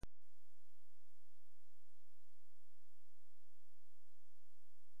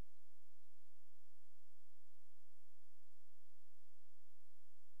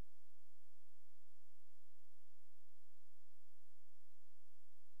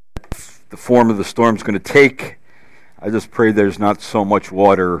the form of the storm is going to take. I just pray there's not so much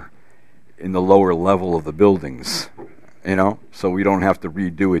water in the lower level of the buildings, so we don't have to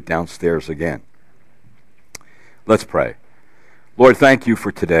redo it downstairs again. Let's pray. Lord, thank you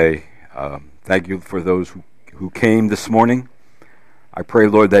for today. Thank you for those who came this morning. I pray,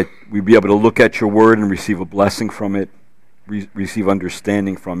 Lord, that we be able to look at your word and receive a blessing from it, receive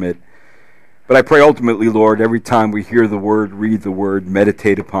understanding from it. But I pray ultimately, Lord, every time we hear the word, read the word,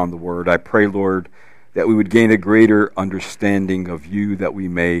 meditate upon the word, I pray, Lord, that we would gain a greater understanding of you, that we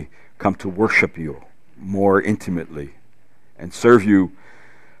may come to worship you more intimately and serve you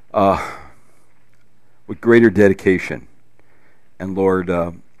with greater dedication. And Lord,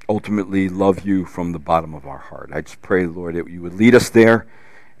 ultimately love you from the bottom of our heart. I just pray, Lord, that you would lead us there,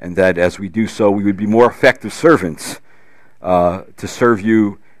 and that as we do so, we would be more effective servants to serve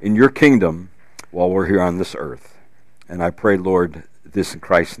you in your kingdom while we're here on this earth. And I pray, Lord, this in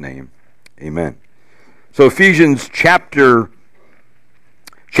Christ's name. Amen. So Ephesians chapter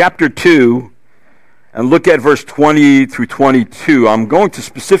 2, and look at verse 20 through 22. I'm going to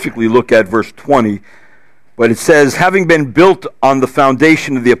specifically look at verse 20, but it says, having been built on the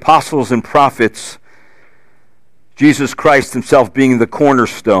foundation of the apostles and prophets, Jesus Christ himself being the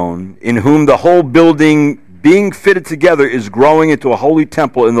cornerstone, in whom the whole building being fitted together is growing into a holy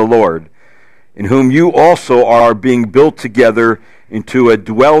temple in the Lord, in whom you also are being built together into a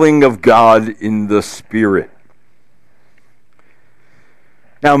dwelling of God in the Spirit.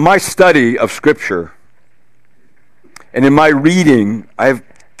 Now, in my study of Scripture, and in my reading, I've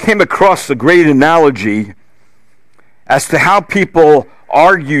came across a great analogy as to how people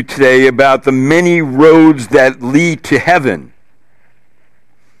argue today about the many roads that lead to heaven.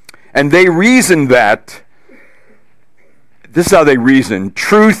 And they reason that, this is how they reason,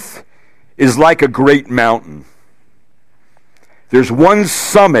 truth is like a great mountain. There's one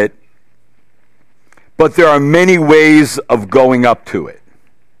summit, but there are many ways of going up to it.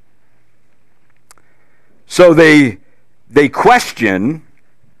 So they question,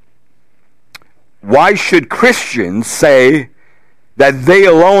 why should Christians say that they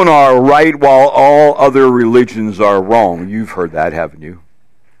alone are right while all other religions are wrong? You've heard that, haven't you?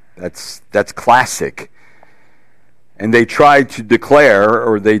 That's classic. And they try to declare,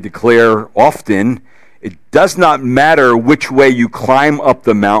 or they declare often, it does not matter which way you climb up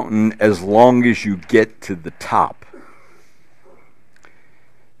the mountain as long as you get to the top.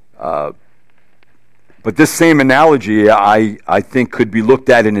 But this same analogy, I think, could be looked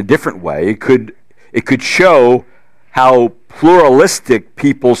at in a different way. It could show how pluralistic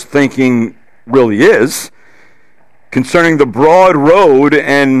people's thinking really is concerning the broad road,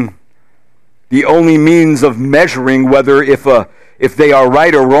 and the only means of measuring whether if they are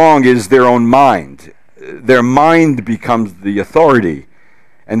right or wrong is their own mind. Their mind becomes the authority.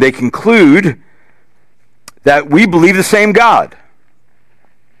 And they conclude that we believe the same God.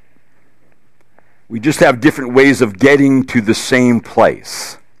 We just have different ways of getting to the same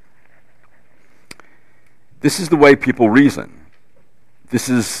place. This is the way people reason.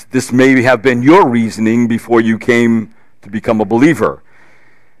 This may have been your reasoning before you came to become a believer.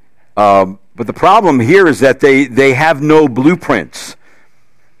 But the problem here is that they have no blueprints.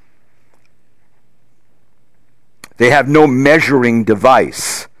 They have no measuring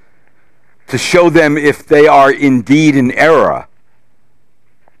device to show them if they are indeed in error.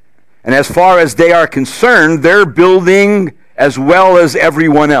 And as far as they are concerned, they're building as well as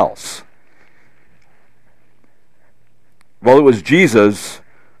everyone else. Well, it was Jesus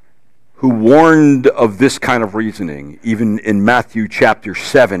who warned of this kind of reasoning, even in Matthew chapter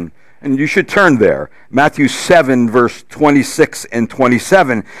 7. And you should turn there. Matthew 7, verse 26 and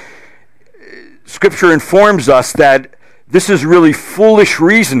 27. Scripture informs us that this is really foolish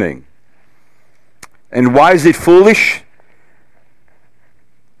reasoning. And why is it foolish?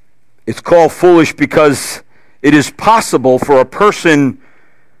 It's called foolish because it is possible for a person's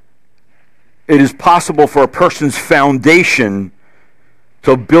foundation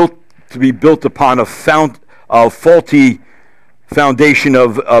to be built upon a faulty foundation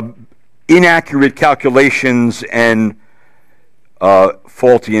of inaccurate calculations and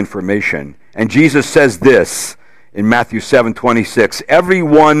faulty information. And Jesus says this in Matthew 7:26,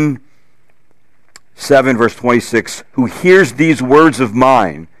 everyone, 7 verse 26, who hears these words of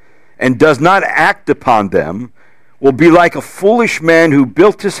mine and does not act upon them will be like a foolish man who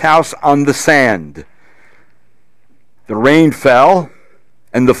built his house on the sand. The rain fell,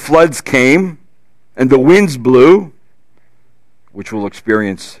 and the floods came, and the winds blew, which we'll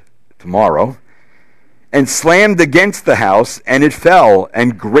experience tomorrow, and slammed against the house, and it fell,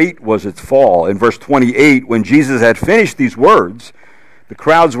 and great was its fall. In verse 28, when Jesus had finished these words, The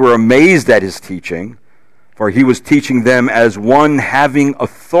crowds were amazed at his teaching, for he was teaching them as one having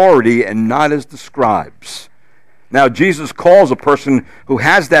authority and not as the scribes. Now, Jesus calls a person who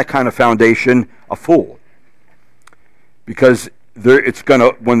has that kind of foundation a fool, because it's going to,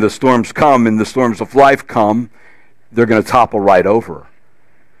 when the storms come and the storms of life come, they're going to topple right over.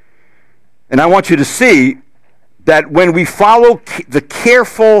 And I want you to see that when we follow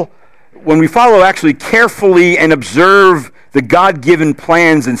actually carefully and observe the God-given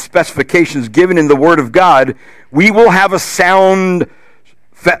plans and specifications given in the Word of God, we will have a sound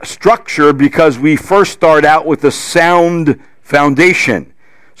structure because we first start out with a sound foundation.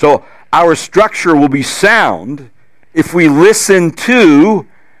 So our structure will be sound if we listen to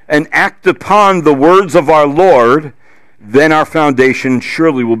and act upon the words of our Lord. Then our foundation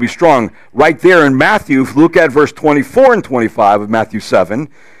surely will be strong. Right there in Matthew, if you look at verse 24 and 25 of Matthew 7,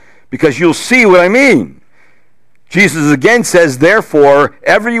 because you'll see what I mean. Jesus again says, therefore,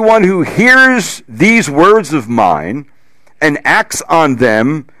 everyone who hears these words of mine and acts on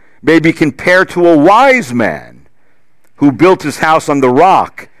them may be compared to a wise man who built his house on the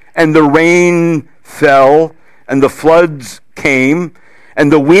rock, and the rain fell, and the floods came, and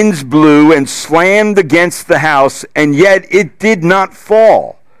the winds blew and slammed against the house, and yet it did not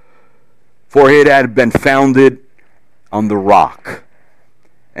fall, for it had been founded on the rock.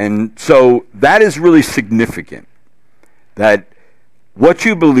 And so that is really significant, that what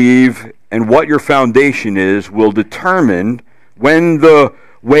you believe and what your foundation is will determine when the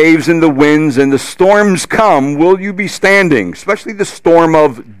waves and the winds and the storms come, will you be standing, especially the storm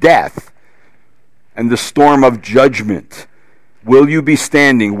of death and the storm of judgment. Will you be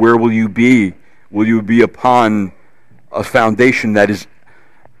standing? Where will you be? Will you be upon a foundation that is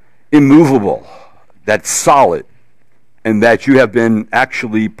immovable, that's solid, and that you have been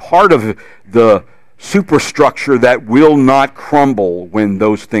actually part of the superstructure that will not crumble when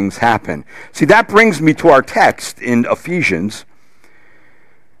those things happen? See, that brings me to our text in Ephesians,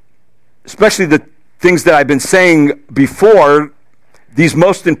 especially the things that I've been saying before, these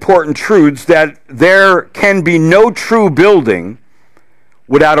most important truths, that there can be no true building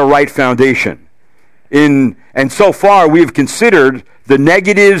without a right foundation. And so far we have considered the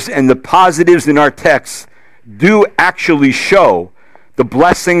negatives and the positives in our text do actually show the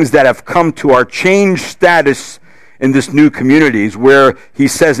blessings that have come to our changed status in this new communities, where he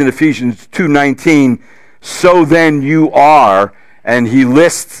says in Ephesians 2:19, so then you are, and he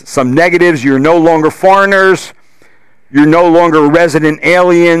lists some negatives. You're no longer foreigners, you're no longer resident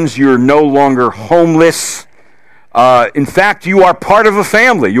aliens, you're no longer homeless. In fact, you are part of a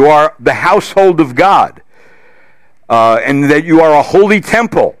family. You are the household of God, and that you are a holy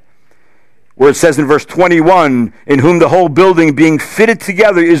temple, where it says in verse 21, in whom the whole building being fitted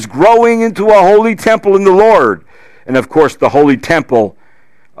together is growing into a holy temple in the Lord. And of course, the holy temple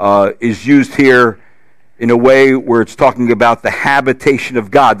is used here in a way where it's talking about the habitation of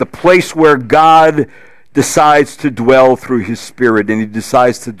God, the place where God decides to dwell through his Spirit, and he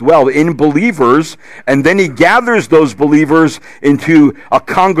decides to dwell in believers, and then he gathers those believers into a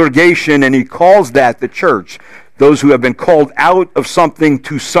congregation, and he calls that the church. Those who have been called out of something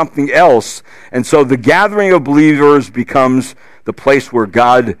to something else. And so the gathering of believers becomes the place where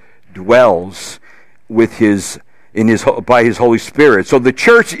God dwells with by his Holy Spirit. So the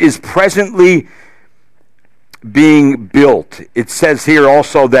church is presently being built. It says here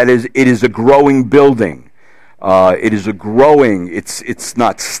also that it is a growing building. It is it's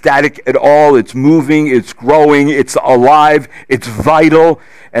not static at all. It's moving, it's growing, it's alive, it's vital.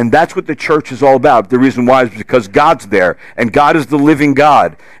 And that's what the church is all about. The reason why is because God's there, and God is the living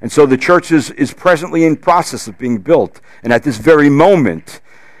God. And so the church is presently in process of being built. And at this very moment,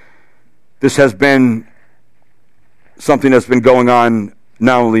 this has been something that's been going on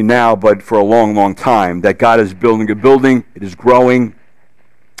not only now, but for a long, long time, that God is building a building, it is growing,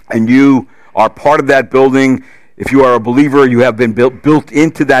 and you are part of that building. If you are a believer, you have been built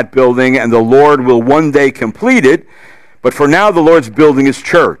into that building, and the Lord will one day complete it. But for now, the Lord's building his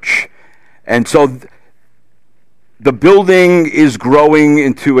church. And so the building is growing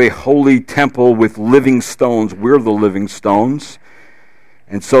into a holy temple with living stones. We're the living stones.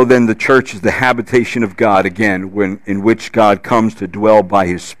 And so then the church is the habitation of God, again, in which God comes to dwell by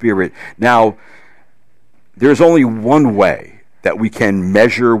his Spirit. Now, there's only one way that we can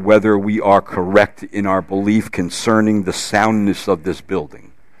measure whether we are correct in our belief concerning the soundness of this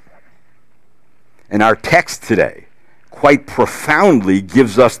building. And our text today quite profoundly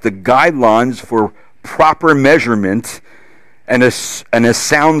gives us the guidelines for proper measurement and a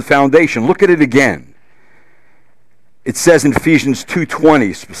sound foundation. Look at it again. It says in Ephesians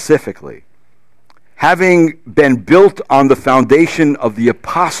 2:20 specifically, having been built on the foundation of the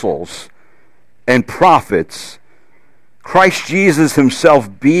apostles and prophets, Christ Jesus himself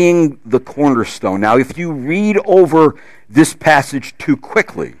being the cornerstone. Now, if you read over this passage too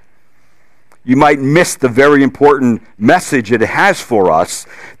quickly, you might miss the very important message it has for us,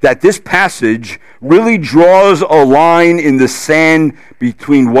 that this passage really draws a line in the sand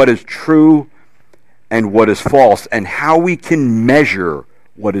between what is true and what is false, and how we can measure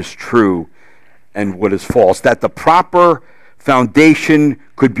what is true and what is false. That the proper foundation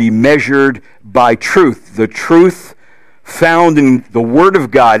could be measured by truth. The truth found in the Word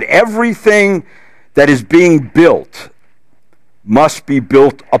of God. Everything that is being built must be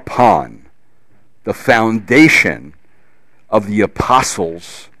built upon the foundation of the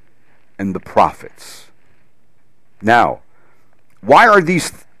apostles and the prophets. Now, why are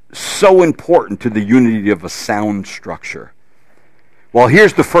these so important to the unity of a sound structure? Well,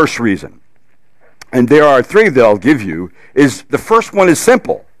 here's the first reason. And there are three that I'll give you. Is the first one is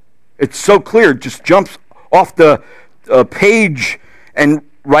simple. It's so clear, it just jumps off the page and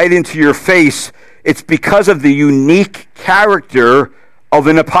right into your face. It's because of the unique character of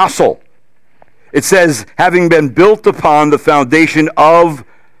an apostle. It says, having been built upon the foundation of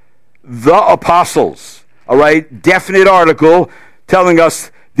the apostles. All right, definite article telling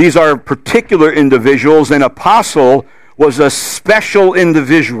us these are particular individuals. An apostle was a special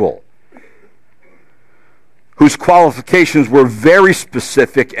individual whose qualifications were very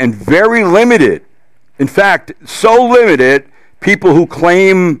specific and very limited. In fact, so limited, people who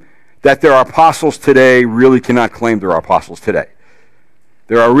claim that there are apostles today really cannot claim there are apostles today.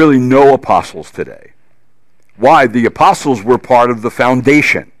 There are really no apostles today. Why? The apostles were part of the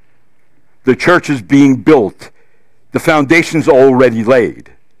foundation. The church is being built. The foundation's already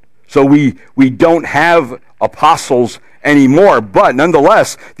laid. So we don't have apostles anymore. But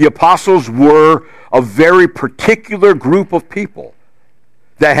nonetheless, the apostles were a very particular group of people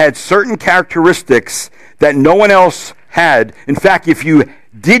that had certain characteristics that no one else had. In fact, if you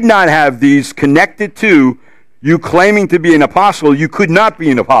did not have these connected to you claiming to be an apostle, you could not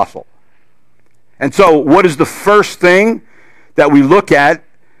be an apostle. And so, what is the first thing that we look at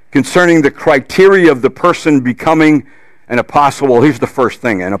concerning the criteria of the person becoming an apostle? Well, here's the first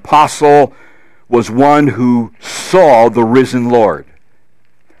thing. An apostle was one who saw the risen Lord.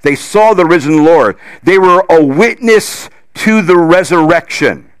 They saw the risen Lord. They were a witness to the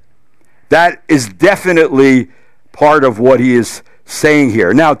resurrection. That is definitely part of what he is saying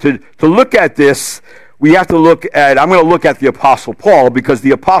here. Now, to look at this, we have to look at, I'm going to look at the Apostle Paul, because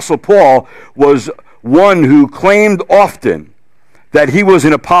the Apostle Paul was one who claimed often that he was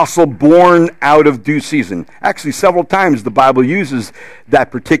an apostle born out of due season. Actually, several times the Bible uses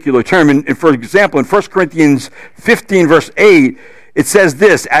that particular term. And for example, in 1 Corinthians 15, verse 8, it says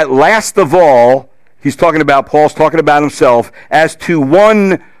this, at last of all, Paul's talking about himself, as to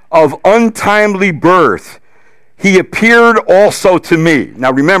one of untimely birth, he appeared also to me.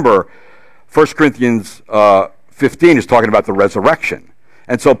 Now remember, 1 Corinthians 15 is talking about the resurrection.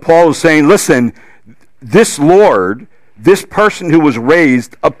 And so Paul is saying, listen, this Lord, this person who was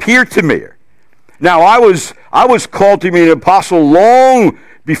raised, appeared to me. Now, I was called to be an apostle long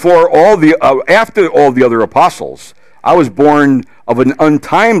before after all the other apostles. I was born of an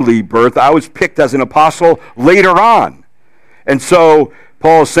untimely birth. I was picked as an apostle later on. And so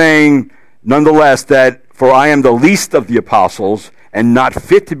Paul is saying, nonetheless, that for I am the least of the apostles, and not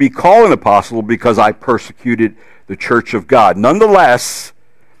fit to be called an apostle because I persecuted the church of God. Nonetheless,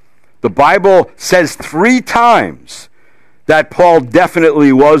 the Bible says 3 times that Paul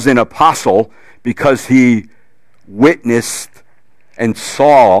definitely was an apostle because he witnessed and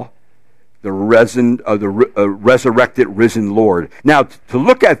saw the resurrected, risen Lord. Now, to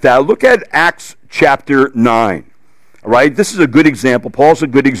look at that, look at Acts chapter 9. All right, this is a good example. Paul's a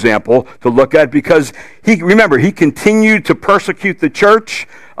good example to look at because he continued to persecute the church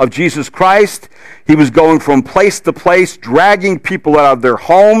of Jesus Christ. He was going from place to place, dragging people out of their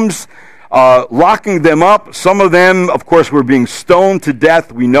homes, locking them up. Some of them, of course, were being stoned to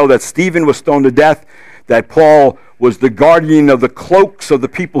death. We know that Stephen was stoned to death, that Paul was the guardian of the cloaks of the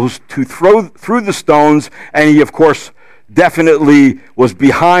people who threw the stones, and he, of course, definitely was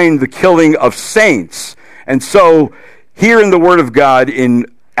behind the killing of saints. And so, here in the Word of God, in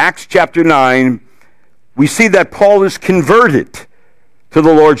Acts chapter 9, we see that Paul is converted to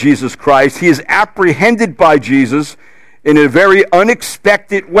the Lord Jesus Christ. He is apprehended by Jesus in a very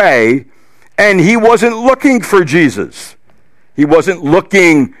unexpected way, and he wasn't looking for Jesus. He wasn't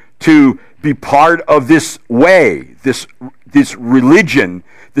looking to be part of this way, this religion,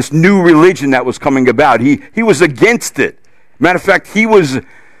 this new religion that was coming about. He was against it. Matter of fact, he was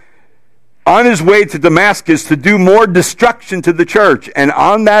on his way to Damascus to do more destruction to the church. And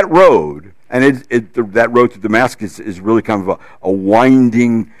on that road, and that road to Damascus is really kind of a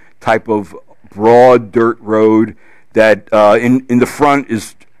winding type of broad dirt road that in the front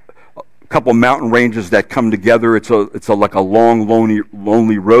is a couple mountain ranges that come together. It's like a long,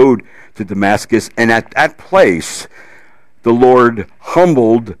 lonely road to Damascus. And at that place, the Lord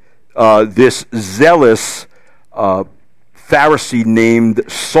humbled this zealous Pharisee named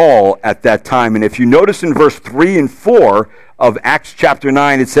Saul at that time. And if you notice in verse 3 and 4 of Acts chapter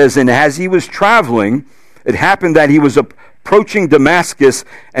 9, it says, "And as he was traveling, it happened that he was approaching Damascus,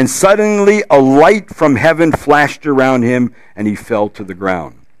 and suddenly a light from heaven flashed around him, and he fell to the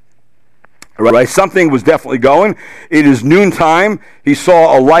ground." All right, something was definitely going. It is noontime. He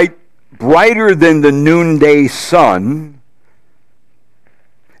saw a light brighter than the noonday sun.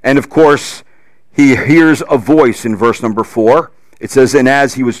 And of course, he hears a voice in verse number 4. It says, "And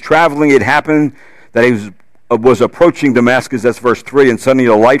as he was traveling, it happened that he was approaching Damascus." That's verse 3. "And suddenly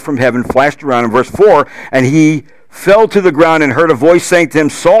a light from heaven flashed around," in verse 4. "And he fell to the ground and heard a voice saying to him,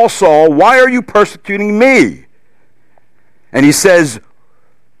 'Saul, Saul, why are you persecuting me?' And he says,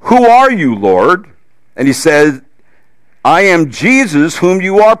 'Who are you, Lord?' And he said, 'I am Jesus whom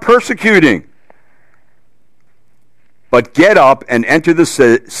you are persecuting. But get up and enter the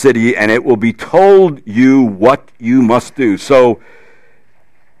city, and it will be told you what you must do.'" So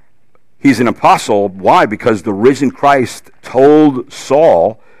he's an apostle. Why? Because the risen Christ told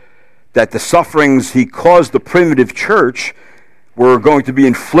Saul that the sufferings he caused the primitive church were going to be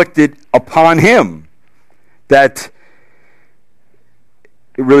inflicted upon him. That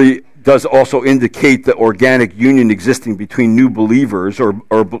it really does also indicate the organic union existing between new believers or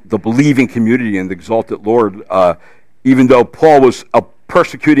the believing community and the exalted Lord. Even though Paul was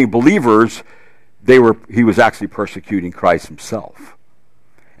persecuting believers, he was actually persecuting Christ himself.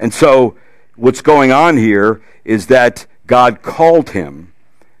 And so what's going on here is that God called him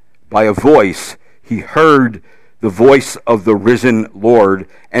by a voice. He heard the voice of the risen Lord.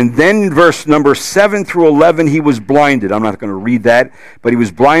 And then in verse number 7 through 11, he was blinded. I'm not going to read that, but he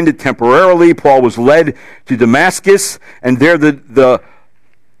was blinded temporarily. Paul was led to Damascus, and there the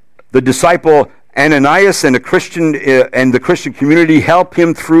disciple Ananias and the Christian community help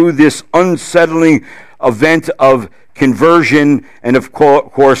him through this unsettling event of conversion. And of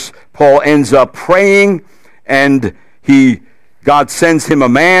course, Paul ends up praying, and God sends him a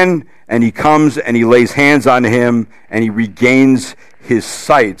man, and he comes and he lays hands on him, and he regains his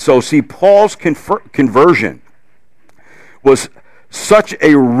sight. So see, Paul's conversion was such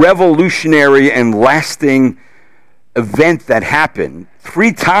a revolutionary and lasting event that happened.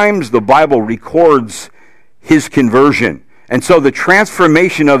 3 times the Bible records his conversion. And so the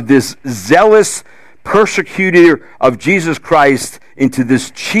transformation of this zealous persecutor of Jesus Christ into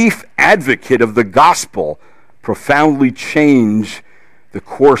this chief advocate of the gospel profoundly changed the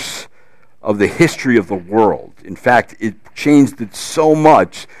course of the history of the world. In fact, it changed it so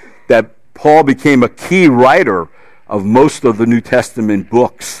much that Paul became a key writer of most of the New Testament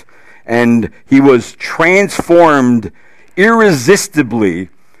books. And he was transformed irresistibly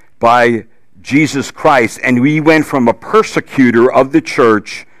by Jesus Christ. And we went from a persecutor of the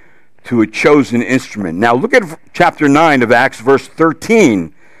church to a chosen instrument. Now look at chapter 9 of Acts, verse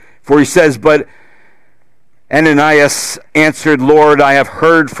 13. For he says, "But Ananias answered, 'Lord, I have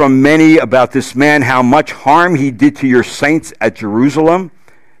heard from many about this man, how much harm he did to your saints at Jerusalem.'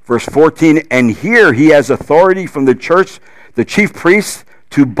 Verse 14, "And here he has authority from the church, the chief priests,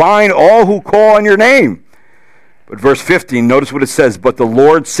 to bind all who call on your name." But verse 15, notice what it says, "But the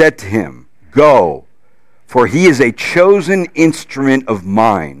Lord said to him, 'Go, for he is a chosen instrument of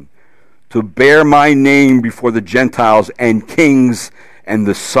mine to bear my name before the Gentiles and kings and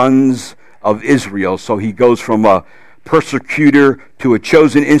the sons of Israel.'" So he goes from a persecutor to a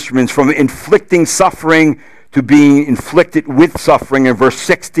chosen instrument, from inflicting suffering to being inflicted with suffering. In verse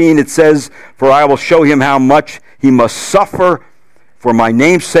 16 it says, "For I will show him how much he must suffer for my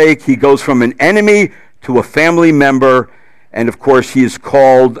name's sake." He goes from an enemy to a family member, and of course he is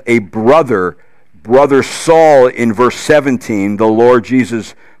called a brother Saul in verse 17, "The Lord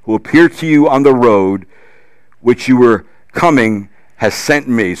Jesus, who appeared to you on the road which you were coming, has sent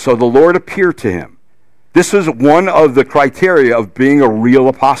me." So the Lord appeared to him. This is one of the criteria of being a real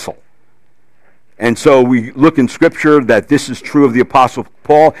apostle. And so we look in Scripture that this is true of the Apostle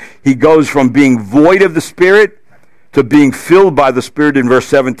Paul. He goes from being void of the Spirit to being filled by the Spirit in verse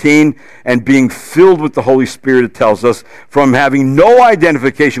 17, and being filled with the Holy Spirit, it tells us, from having no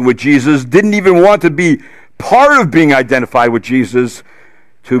identification with Jesus, didn't even want to be part of being identified with Jesus,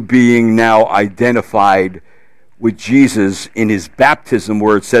 to being now identified with Jesus in his baptism,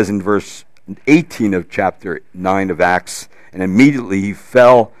 where it says in verse 18 of chapter 9 of Acts, and immediately he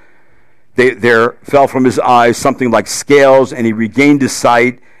fell. There fell from his eyes something like scales, and he regained his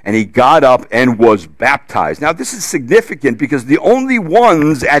sight, and he got up and was baptized. Now, this is significant because the only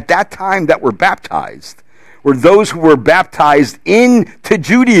ones at that time that were baptized were those who were baptized into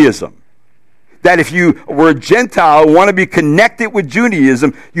Judaism. That if you were a Gentile and want to be connected with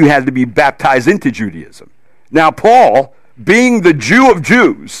Judaism, you had to be baptized into Judaism. Now, Paul, being the Jew of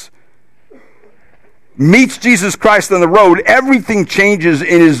Jews, meets Jesus Christ on the road. Everything changes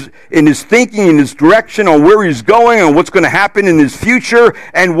in his thinking, in his direction, on where he's going, and what's going to happen in his future.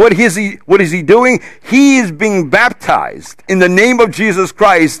 And what is he doing? He is being baptized in the name of Jesus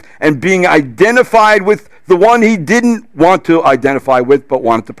Christ and being identified with the one he didn't want to identify with, but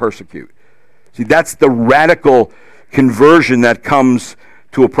wanted to persecute. See, that's the radical conversion that comes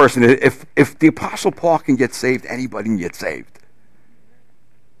to a person. If the Apostle Paul can get saved, anybody can get saved.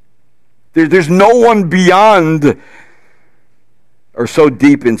 There's no one beyond or so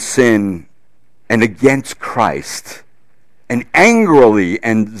deep in sin and against Christ and angrily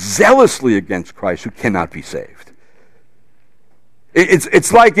and zealously against Christ who cannot be saved.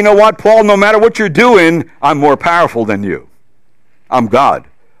 It's like, you know what, Paul, no matter what you're doing, I'm more powerful than you. I'm God.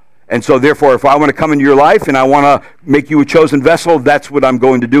 And so therefore, if I want to come into your life and I want to make you a chosen vessel, that's what I'm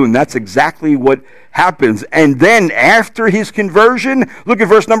going to do. And that's exactly what happens. And then after his conversion, look at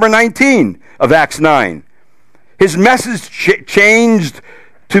verse number 19 of Acts 9. His message changed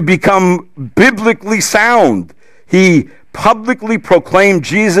to become biblically sound. He publicly proclaimed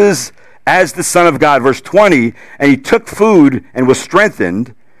Jesus as the Son of God. Verse 20, and he took food and was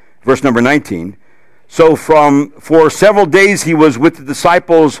strengthened. Verse number 19. So for several days he was with the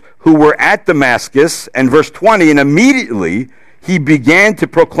disciples who were at Damascus. And verse 20, and immediately he began to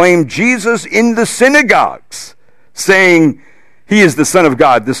proclaim Jesus in the synagogues, saying, he is the Son of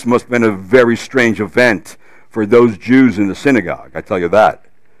God. This must have been a very strange event for those Jews in the synagogue, I tell you that.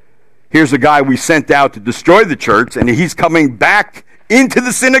 Here's a guy we sent out to destroy the church, and he's coming back into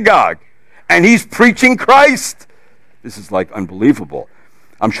the synagogue, and he's preaching Christ. This is like unbelievable.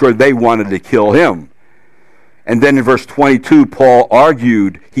 I'm sure they wanted to kill him. And then in verse 22, Paul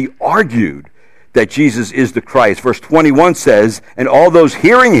argued that Jesus is the Christ. Verse 21 says, and all those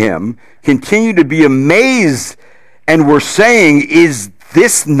hearing him continued to be amazed and were saying, is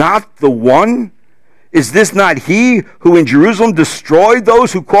this not the one? Is this not he who in Jerusalem destroyed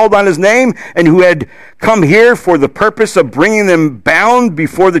those who called on his name and who had come here for the purpose of bringing them bound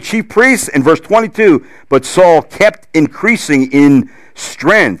before the chief priests? In verse 22, but Saul kept increasing in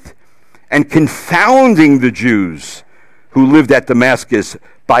strength and confounding the Jews who lived at Damascus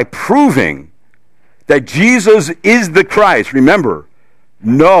by proving that Jesus is the Christ. Remember,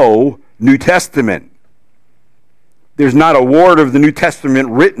 no New Testament. There's not a word of the New Testament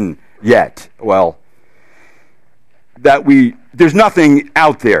written yet. Well, there's nothing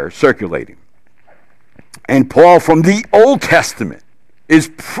out there circulating. And Paul from the Old Testament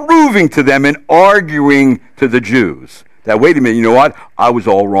is proving to them and arguing to the Jews that, wait a minute, you know what? I was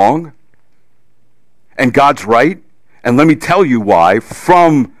all wrong. And God's right. And let me tell you why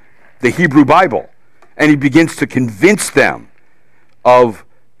from the Hebrew Bible. And he begins to convince them of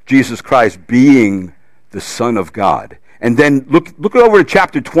Jesus Christ being the Son of God. And then look over to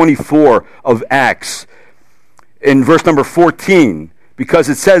chapter 24 of Acts in verse number 14, because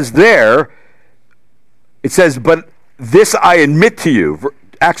it says there, but this I admit to you,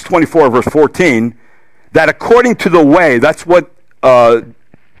 Acts 24 verse 14, that according to the way, that's what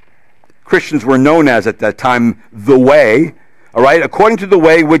Christians were known as at that time, the way, all right? According to the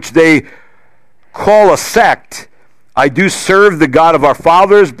way which they call a sect, I do serve the God of our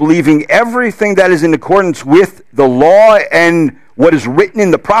fathers, believing everything that is in accordance with the law and what is written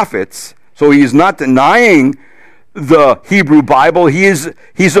in the prophets. So he is not denying the Hebrew Bible, he's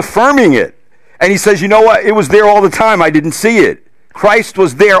affirming it. And he says, you know what? It was there all the time. I didn't see it. Christ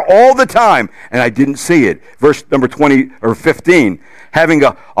was there all the time, and I didn't see it. Verse number 20 or 15, having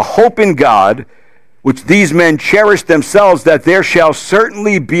a hope in God, which these men cherish themselves, that there shall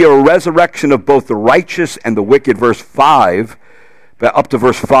certainly be a resurrection of both the righteous and the wicked. Verse 5, up to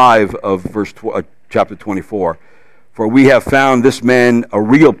verse 5 of chapter 24. For we have found this man a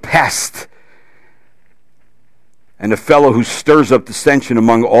real pest, and a fellow who stirs up dissension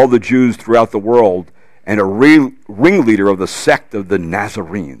among all the Jews throughout the world, and a ringleader of the sect of the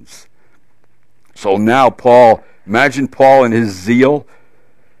Nazarenes. So now imagine Paul and his zeal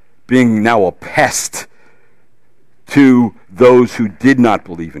being now a pest to those who did not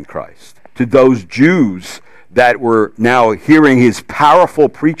believe in Christ, to those Jews that were now hearing his powerful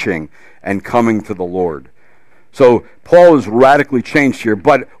preaching and coming to the Lord. So Paul is radically changed here.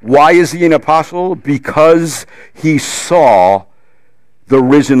 But why is he an apostle? Because he saw the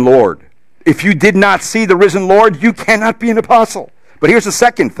risen Lord. If you did not see the risen Lord, you cannot be an apostle. But here's the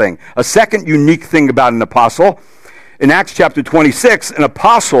second thing, a second unique thing about an apostle. In Acts chapter 26, an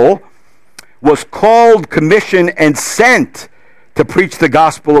apostle was called, commissioned, and sent to preach the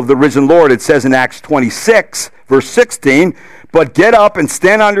gospel of the risen Lord. It says in Acts 26, verse 16, "But get up and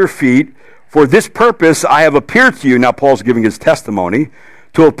stand on your feet. For this purpose I have appeared to you," now Paul's giving his testimony,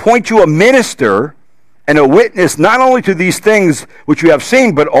 "to appoint you a minister and a witness not only to these things which you have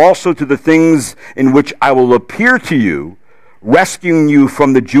seen, but also to the things in which I will appear to you, rescuing you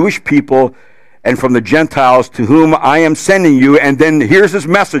from the Jewish people and from the Gentiles to whom I am sending you." And then here's his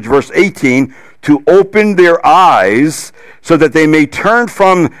message, verse 18, "to open their eyes so that they may turn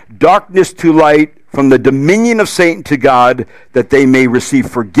from darkness to light, from the dominion of Satan to God, that they may receive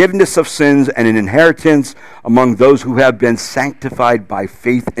forgiveness of sins and an inheritance among those who have been sanctified by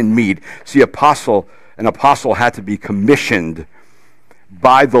faith in me." See, an apostle had to be commissioned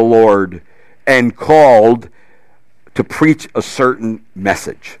by the Lord and called to preach a certain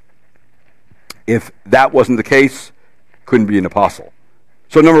message. If that wasn't the case, couldn't be an apostle.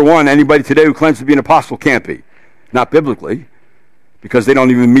 So number one, anybody today who claims to be an apostle can't be. Not biblically, because they don't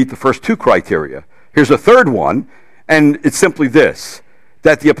even meet the first two criteria. Here's a third one, and it's simply this,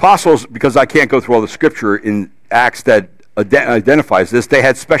 that the apostles, because I can't go through all the scripture in Acts that identifies this, they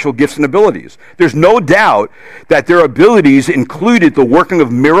had special gifts and abilities. There's no doubt that their abilities included the working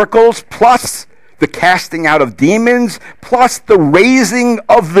of miracles, plus the casting out of demons, plus the raising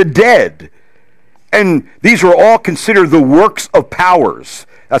of the dead. And these are all considered the works of powers.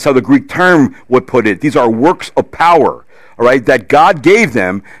 That's how the Greek term would put it. These are works of power, all right, that God gave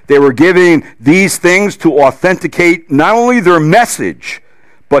them. They were giving these things to authenticate not only their message,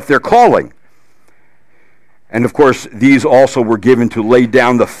 but their calling. And of course, these also were given to lay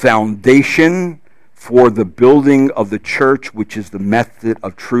down the foundation for the building of the church, which is the method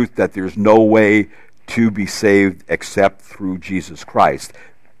of truth, that there's no way to be saved except through Jesus Christ.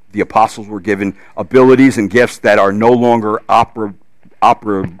 The apostles were given abilities and gifts that are no longer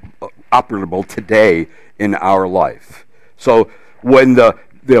operable today in our life. So when the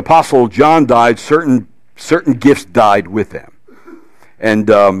apostle John died, certain gifts died with them.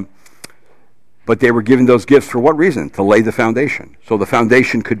 And but they were given those gifts for what reason? To lay the foundation. So the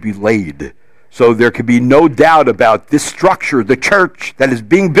foundation could be laid. So there could be no doubt about this structure, the church that is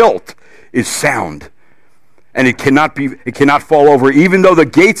being built is sound. And it cannot fall over. Even though the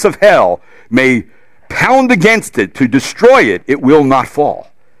gates of hell may pound against it to destroy it, it will not fall.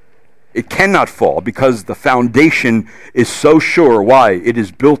 It cannot fall because the foundation is so sure. Why? It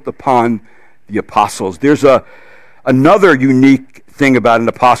is built upon the apostles. There's another unique thing about an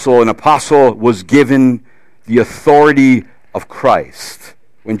apostle. An apostle was given the authority of Christ.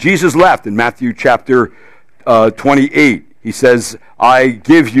 When Jesus left in Matthew chapter 28, he says, "I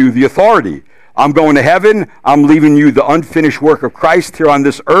give you the authority. I'm going to heaven. I'm leaving you the unfinished work of Christ here on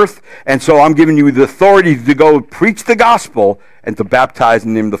this earth. And so I'm giving you the authority to go preach the gospel and to baptize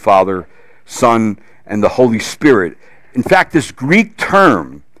in the name of the Father, Son, and the Holy Spirit." In fact, this Greek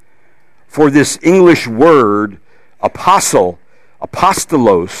term for this English word, apostle,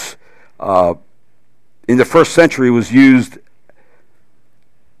 apostolos, in the first century was used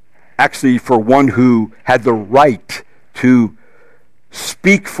actually for one who had the right to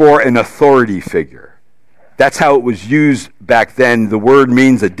speak for an authority figure. That's how it was used back then. The word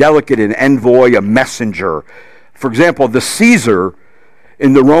means a delegate, an envoy, a messenger. For example, the Caesar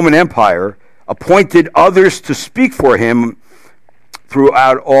in the Roman Empire appointed others to speak for him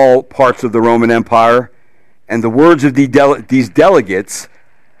throughout all parts of the Roman Empire, and the words of these delegates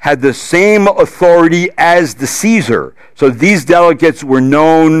had the same authority as the Caesar. So these delegates were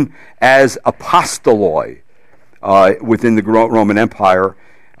known as apostoloi. Within the Roman Empire.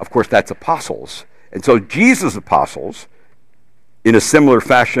 Of course, that's apostles. And so Jesus' apostles, in a similar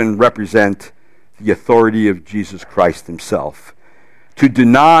fashion, represent the authority of Jesus Christ himself. To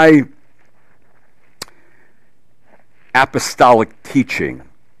deny apostolic teaching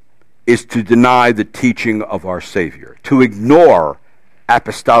is to deny the teaching of our Savior. To ignore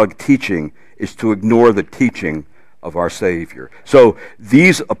apostolic teaching is to ignore the teaching of our Savior. So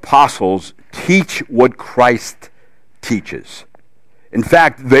these apostles teach what Christ teaches. In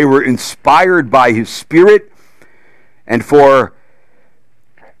fact, they were inspired by his Spirit, and to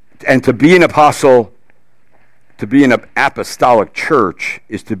be an apostle, to be an apostolic church,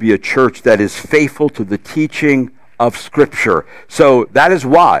 is to be a church that is faithful to the teaching of Scripture. So that is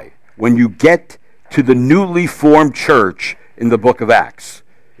why when you get to the newly formed church in the book of Acts,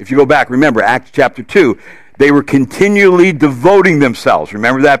 if you go back, remember Acts chapter 2, They were continually devoting themselves.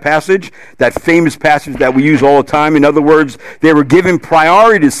 Remember that passage? That famous passage that we use all the time? In other words, they were given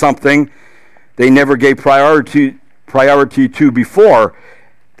priority to something they never gave priority to before,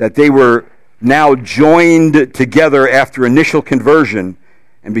 that they were now joined together after initial conversion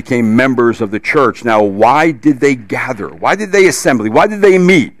and became members of the church. Now, why did they gather? Why did they assemble? Why did they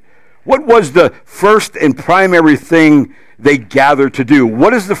meet? What was the first and primary thing they gathered to do?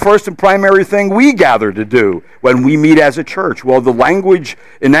 What is the first and primary thing we gather to do when we meet as a church? Well, the language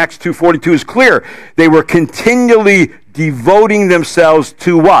in Acts 2:42 is clear. They were continually devoting themselves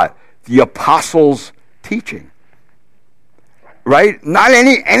to what? The apostles' teaching. Right? Not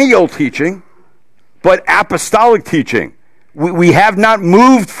any old teaching, but apostolic teaching. We have not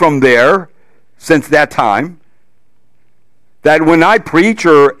moved from there since that time. That when I preach,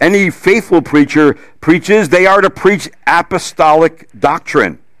 or any faithful preacher preaches, they are to preach apostolic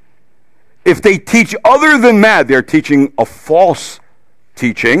doctrine. If they teach other than that, they're teaching a false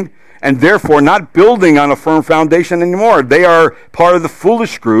teaching, and therefore not building on a firm foundation anymore. They are part of the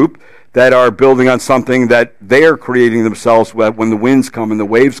foolish group that are building on something that they are creating themselves when the winds come and the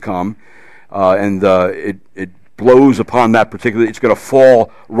waves come, and it blows upon that particular, it's going to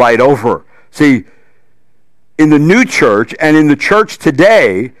fall right over. See, in the new church and in the church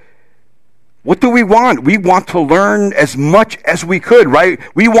today, what do we want? We want to learn as much as we could, right?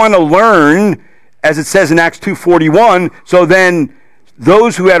 We want to learn, as it says in Acts 2:41, so then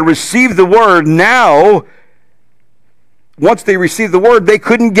those who had received the word now, once they received the word, they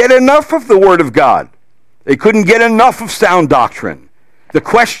couldn't get enough of the word of God. They couldn't get enough of sound doctrine. The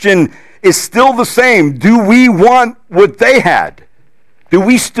question is still the same. Do we want what they had? Do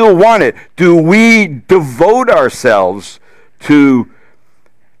we still want it? Do we devote ourselves to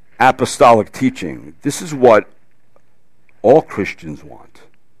apostolic teaching? This is what all Christians want.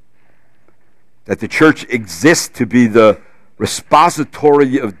 That the church exists to be the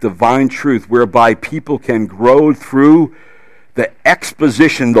repository of divine truth, whereby people can grow through the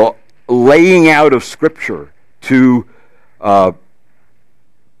exposition, the laying out of Scripture to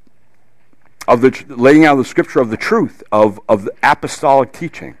laying out the Scripture of the truth of the apostolic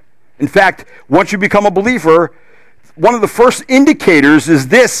teaching. In fact, once you become a believer, one of the first indicators is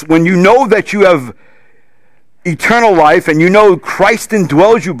this: when you know that you have eternal life and you know Christ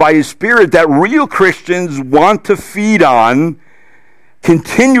indwells you by His Spirit, that real Christians want to feed on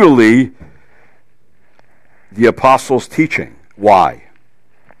continually the apostles' teaching. Why?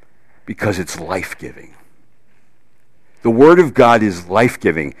 Because it's life-giving. The Word of God is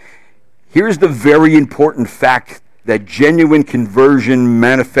life-giving. Here's the very important fact that genuine conversion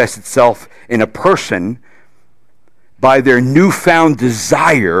manifests itself in a person by their newfound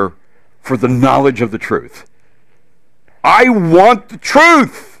desire for the knowledge of the truth. I want the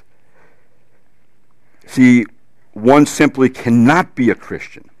truth. See, one simply cannot be a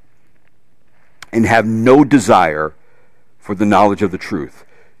Christian and have no desire for the knowledge of the truth.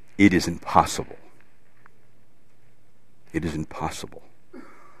 It is impossible. It is impossible.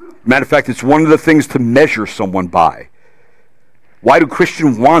 Matter of fact, it's one of the things to measure someone by. Why do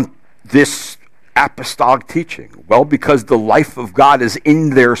Christians want this apostolic teaching? Well, because the life of God is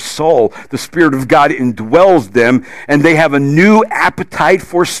in their soul. The Spirit of God indwells them, and they have a new appetite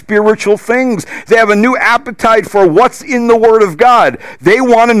for spiritual things. They have a new appetite for what's in the Word of God. They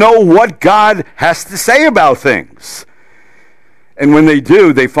want to know what God has to say about things. And when they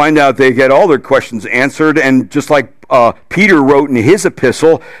do, they find out they get all their questions answered. And just like Peter wrote in his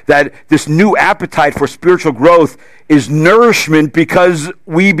epistle, that this new appetite for spiritual growth is nourishment, because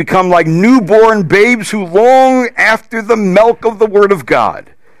we become like newborn babes who long after the milk of the Word of God.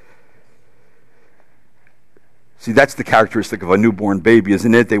 See, that's the characteristic of a newborn baby,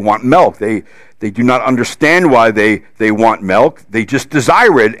 isn't it? They want milk. They do not understand why they want milk. They just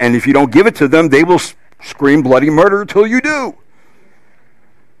desire it. And if you don't give it to them, they will scream bloody murder until you do.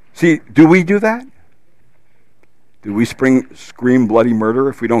 See, do we do that? Do we scream bloody murder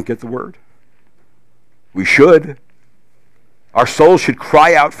if we don't get the Word? We should. Our souls should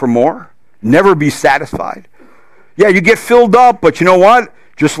cry out for more, never be satisfied. Yeah, you get filled up, but you know what?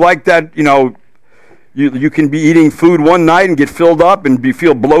 Just like that, you can be eating food one night and get filled up and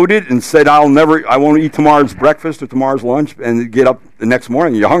feel bloated and said, I won't eat tomorrow's breakfast or tomorrow's lunch, and get up the next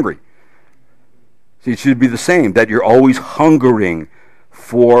morning and you're hungry. See, it should be the same, that you're always hungering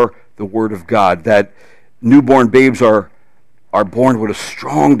for the Word of God, that newborn babes are born with a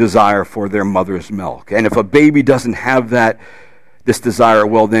strong desire for their mother's milk. And if a baby doesn't have this desire,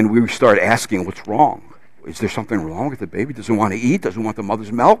 well, then we start asking, what's wrong? Is there something wrong with the baby? Doesn't want to eat? Doesn't want the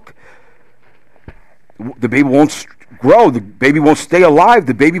mother's milk? The baby won't grow. The baby won't stay alive.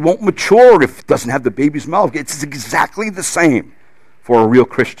 The baby won't mature if it doesn't have the baby's milk. It's exactly the same for a real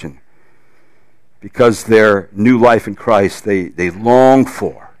Christian. Because their new life in Christ, they long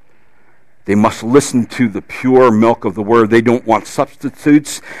for. They must listen to the pure milk of the Word. They don't want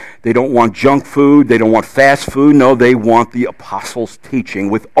substitutes. They don't want junk food. They don't want fast food. No, they want the apostles' teaching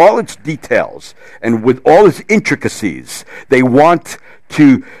with all its details and with all its intricacies. They want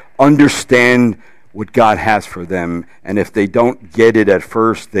to understand what God has for them. And if they don't get it at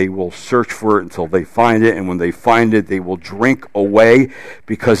first, they will search for it until they find it. And when they find it, they will drink away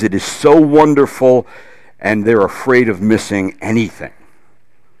because it is so wonderful and they're afraid of missing anything.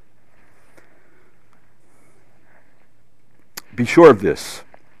 Be sure of this.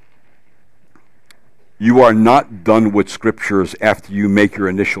 You are not done with Scriptures after you make your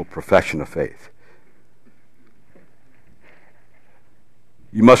initial profession of faith.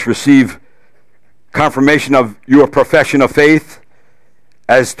 You must receive confirmation of your profession of faith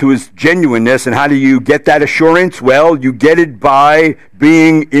as to its genuineness. And how do you get that assurance? Well, you get it by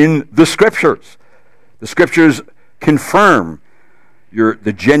being in the Scriptures. The Scriptures confirm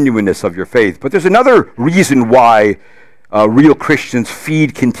the genuineness of your faith. But there's another reason why real Christians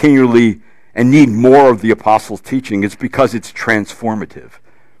feed continually and need more of the apostles' teaching. It's because it's transformative.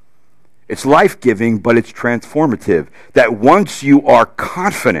 It's life-giving, but it's transformative. That once you are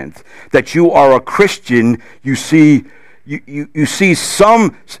confident that you are a Christian, you see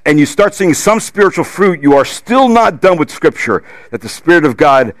some, and you start seeing some spiritual fruit. You are still not done with Scripture. That the Spirit of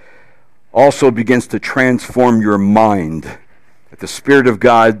God also begins to transform your mind. That the Spirit of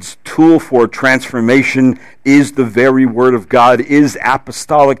God's tool for transformation is the very Word of God, is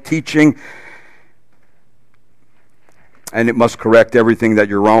apostolic teaching, and it must correct everything that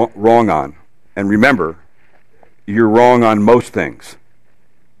you're wrong on. And remember, you're wrong on most things,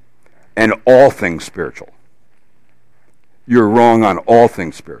 and all things spiritual. You're wrong on all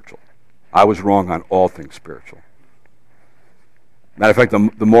things spiritual. I was wrong on all things spiritual. Matter of fact,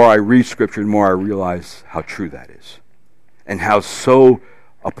 the more I read Scripture, the more I realize how true that is. And how so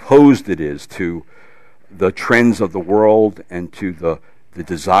opposed it is to the trends of the world and to the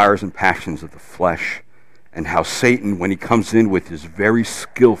desires and passions of the flesh, and how Satan, when he comes in with his very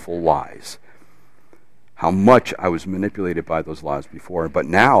skillful lies, how much I was manipulated by those lies before, but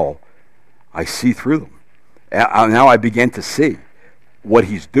now I see through them. Now I begin to see what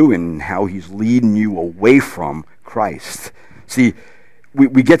he's doing and how he's leading you away from Christ. See,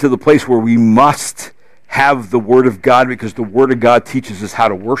 we get to the place where we must have the Word of God, because the Word of God teaches us how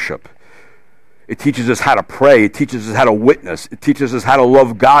to worship. It teaches us how to pray. It teaches us how to witness. It teaches us how to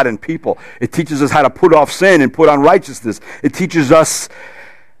love God and people. It teaches us how to put off sin and put on righteousness. It teaches us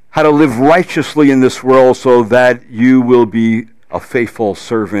how to live righteously in this world so that you will be a faithful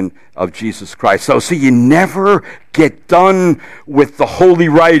servant of Jesus Christ. So see, you never get done with the holy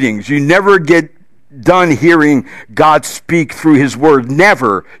writings. You never get done hearing God speak through His Word.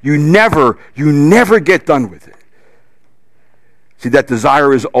 Never. You never get done with it. See, that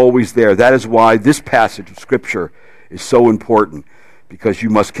desire is always there. That is why this passage of Scripture is so important, because you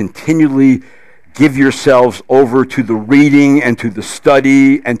must continually give yourselves over to the reading and to the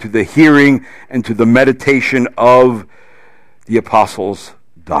study and to the hearing and to the meditation of the apostles'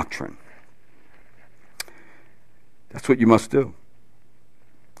 doctrine. That's what you must do.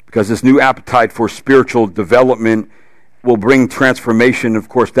 Because this new appetite for spiritual development will bring transformation. Of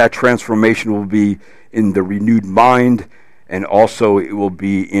course, that transformation will be in the renewed mind, and also it will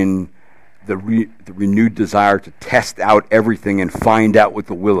be in the renewed desire to test out everything and find out what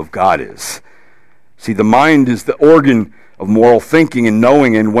the will of God is. See, the mind is the organ of moral thinking and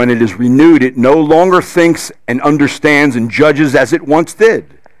knowing, and when it is renewed, it no longer thinks and understands and judges as it once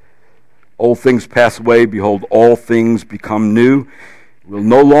did. Old things pass away, behold, all things become new. We'll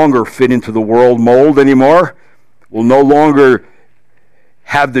no longer fit into the world mold anymore. We'll no longer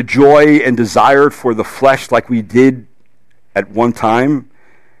have the joy and desire for the flesh like we did at one time.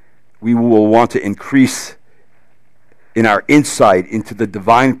 We will want to increase in our insight into the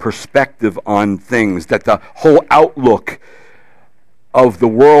divine perspective on things, that the whole outlook of the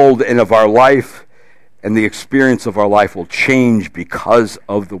world and of our life and the experience of our life will change because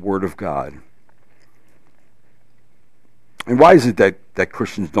of the Word of God. And why is it that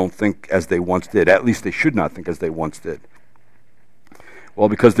Christians don't think as they once did? At least they should not think as they once did. Well,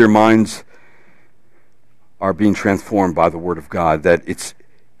 because their minds are being transformed by the Word of God, that it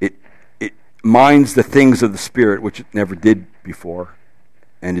minds the things of the Spirit, which it never did before,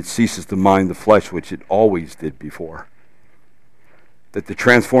 and it ceases to mind the flesh, which it always did before. That the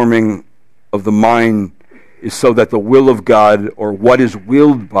transforming of the mind is so that the will of God, or what is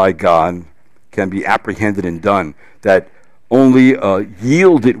willed by God, can be apprehended and done, that only a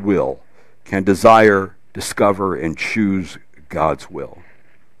yielded will can desire, discover, and choose God's will.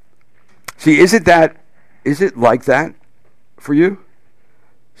 See, is it like that for you?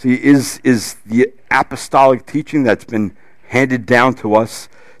 See, is the apostolic teaching that's been handed down to us,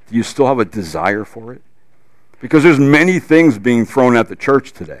 do you still have a desire for it? Because there's many things being thrown at the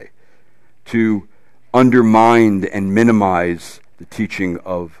church today to undermine and minimize the teaching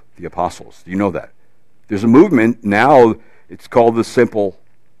of the apostles. Do you know that? There's a movement now, it's called the simple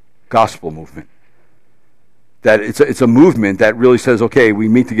gospel movement. That it's a movement that really says, okay, we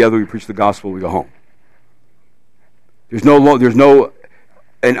meet together, we preach the gospel, we go home. There's no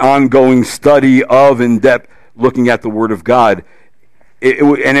an ongoing study of in-depth looking at the Word of God.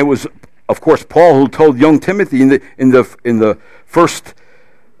 It was, of course, Paul who told young Timothy in the first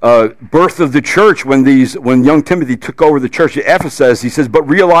birth of the church, when young Timothy took over the church at Ephesus, he says, "But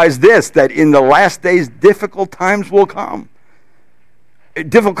realize this, that in the last days difficult times will come."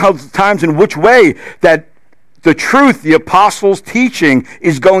 Difficult times in which way? That the truth, the apostles' teaching,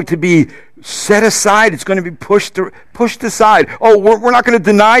 is going to be set aside. It's going to be pushed aside. Oh, we're not going to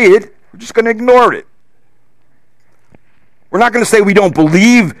deny it. We're just going to ignore it. We're not going to say we don't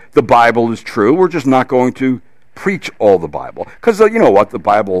believe the Bible is true. We're just not going to preach all the Bible. Because you know what? The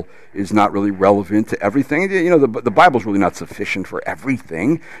Bible is not really relevant to everything. You know, the Bible's really not sufficient for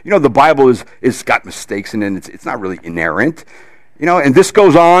everything. You know, the Bible is got mistakes in it. It's not really inerrant. You know, and this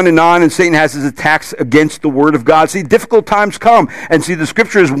goes on, and Satan has his attacks against the Word of God. See, difficult times come. And see, the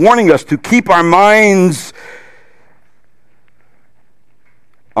Scripture is warning us to keep our minds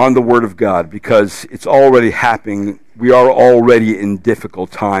on the Word of God, because it's already happening. We are already in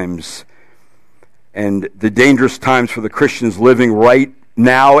difficult times. And the dangerous times for the Christians living right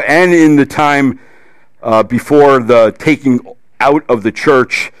now and in the time before the taking out of the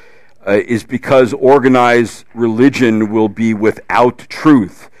church is because organized religion will be without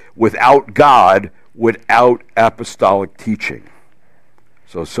truth, without God, without apostolic teaching.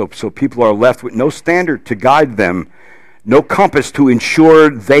 So people are left with no standard to guide them, no compass to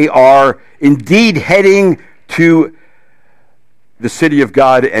ensure they are indeed heading to the city of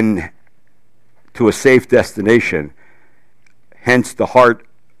God and to a safe destination. Hence, the heart,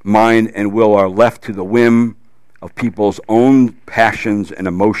 mind, and will are left to the whim of people's own passions and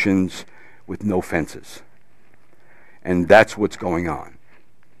emotions with no fences. And that's what's going on.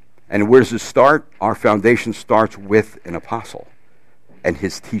 And where does it start? Our foundation starts with an apostle and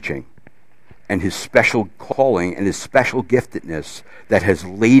his teaching and his special calling and his special giftedness that has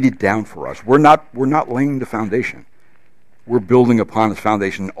laid it down for us. We're not laying the foundation. We're building upon the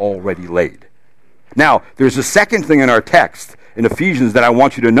foundation already laid. Now, there's a second thing in our text in Ephesians that I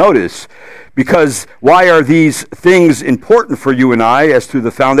want you to notice, because why are these things important for you and I as to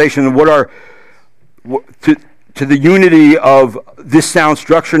the foundation, and what are to the unity of this sound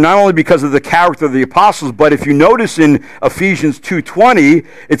structure, not only because of the character of the apostles, but if you notice in Ephesians 2:20,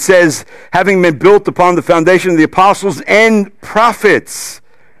 it says, having been built upon the foundation of the apostles and prophets,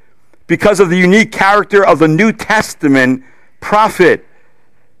 because of the unique character of the New Testament prophet.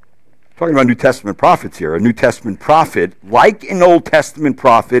 Talking about New Testament prophets here. A New Testament prophet, like an Old Testament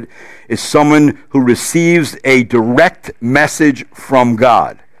prophet, is someone who receives a direct message from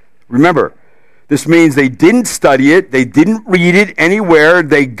God. Remember, this means they didn't study it, they didn't read it anywhere,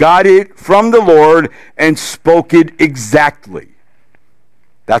 they got it from the Lord and spoke it exactly.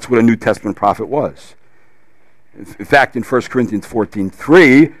 That's what a New Testament prophet was. In fact, in 1 Corinthians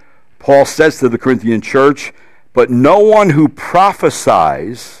 14:3, Paul says to the Corinthian church, "But no one who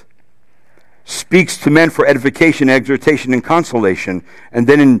prophesies speaks to men for edification, exhortation, and consolation." And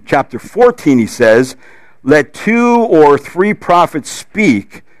then in chapter 14 he says, "Let 2 or 3 prophets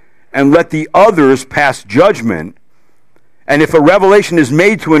speak, and let the others pass judgment. And if a revelation is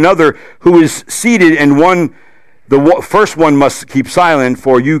made to another who is seated, and the first one must keep silent,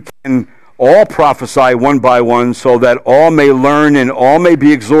 for you can all prophesy one by one, so that all may learn and all may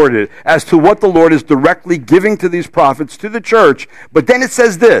be exhorted as to what the Lord is directly giving to these prophets to the church." But then it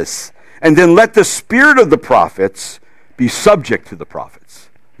says this, "And then let the spirit of the prophets be subject to the prophets."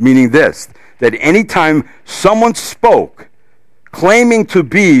 Meaning this, that any time someone spoke claiming to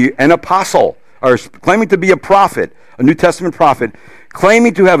be an apostle, or claiming to be a prophet, a New Testament prophet,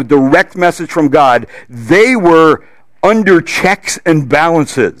 claiming to have a direct message from God, they were under checks and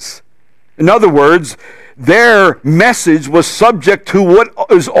balances. In other words, their message was subject to what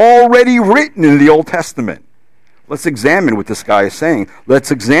is already written in the Old Testament. Let's examine what this guy is saying.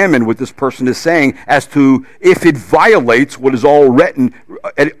 Let's examine what this person is saying as to if it violates what is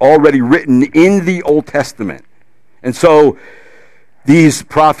already written in the Old Testament. And so these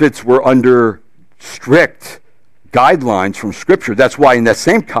prophets were under strict guidelines from Scripture. That's why in that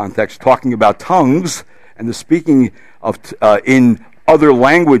same context, talking about tongues and the speaking of in other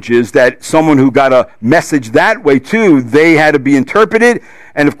languages, that someone who got a message that way too, they had to be interpreted,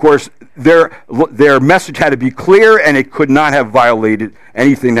 and of course their message had to be clear, and it could not have violated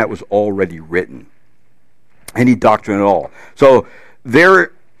anything that was already written, any doctrine at all. So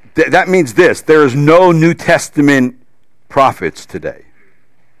that means this: there is no New Testament prophets today.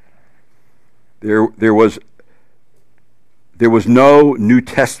 There was no New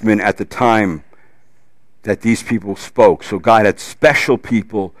Testament at the time that these people spoke. So God had special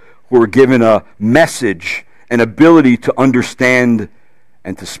people who were given a message, an ability to understand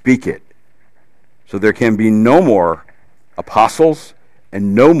and to speak it. So there can be no more apostles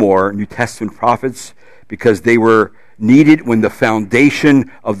and no more New Testament prophets, because they were needed when the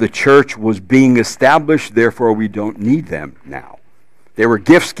foundation of the church was being established. Therefore, we don't need them now. They were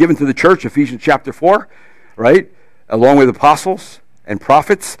gifts given to the church, Ephesians chapter 4, right? Along with apostles and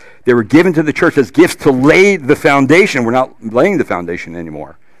prophets. They were given to the church as gifts to lay the foundation. We're not laying the foundation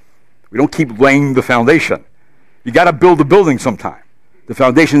anymore. We don't keep laying the foundation. You got to build a building sometime. The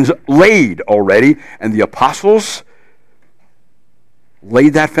foundation's laid already, and the apostles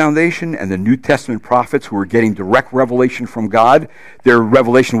laid that foundation, and the New Testament prophets who were getting direct revelation from God, their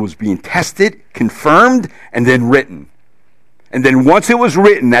revelation was being tested, confirmed, and then written. And then once it was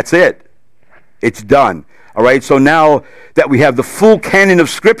written, that's it. It's done. All right, so now that we have the full canon of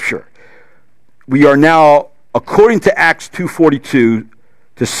Scripture, we are now, according to Acts 2:42,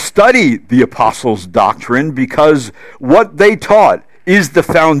 to study the apostles' doctrine, because what they taught is the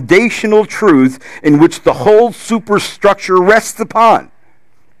foundational truth in which the whole superstructure rests upon.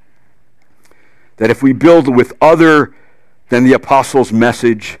 That if we build with other than the apostles'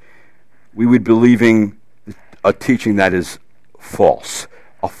 message, we would be believing a teaching that is false,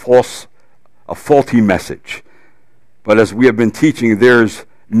 a faulty message. But as we have been teaching, there's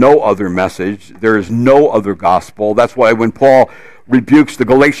no other message. There is no other gospel. That's why when Paul rebukes the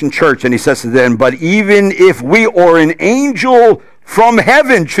Galatian church and he says to them, "But even if we or an angel from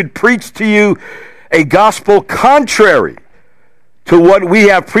heaven should preach to you a gospel contrary to what we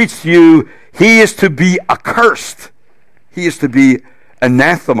have preached to you, he is to be accursed." He is to be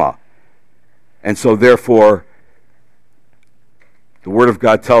anathema. And so therefore, the Word of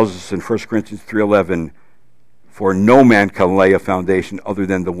God tells us in 1 Corinthians 3:11, "For no man can lay a foundation other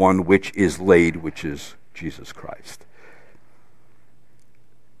than the one which is laid, which is Jesus Christ."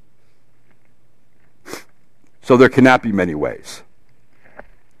 So there cannot be many ways.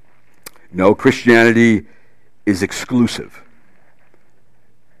 No, Christianity is exclusive.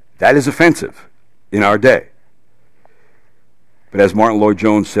 That is offensive in our day. But as Martin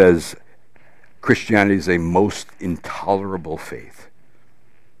Lloyd-Jones says, Christianity is a most intolerable faith.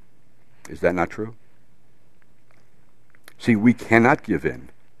 Is that not true? See, we cannot give in.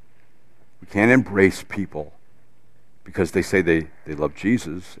 We can't embrace people because they say they love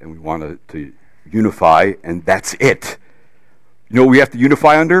Jesus and we want to unify, and that's it. You know what we have to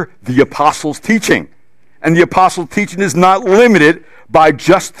unify under? The apostles' teaching. And the apostles' teaching is not limited by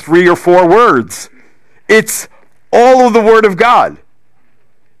just 3 or 4 words. It's all of the Word of God.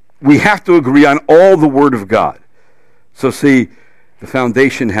 We have to agree on all the Word of God. So see, the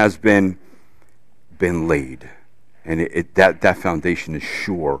foundation has been laid, and that foundation is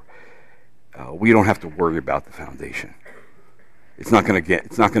sure. We don't have to worry about the foundation. It's not going to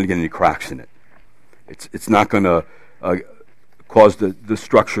get any cracks in it. It's not going to cause the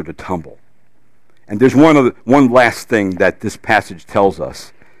structure to tumble. And there's one last thing that this passage tells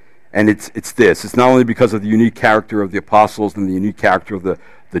us, and it's this. It's not only because of the unique character of the apostles and the unique character of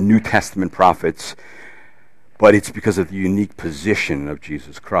the New Testament prophets, but it's because of the unique position of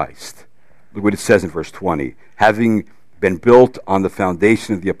Jesus Christ. Look what it says in verse 20. "Having been built on the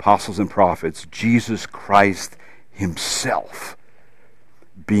foundation of the apostles and prophets, Jesus Christ himself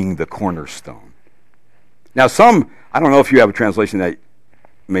being the cornerstone." Now I don't know if you have a translation that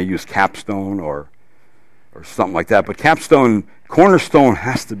may use capstone or something like that, but cornerstone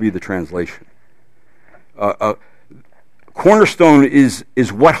has to be the translation. Cornerstone is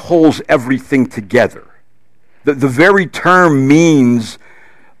what holds everything together. The very term means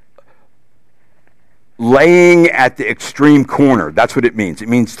laying at the extreme corner. That's what it means. It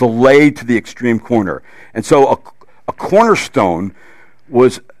means to lay to the extreme corner. And so a cornerstone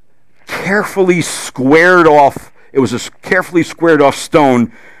was carefully squared off. It was a carefully squared off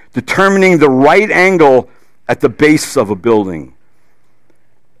stone determining the right angle at the base of a building.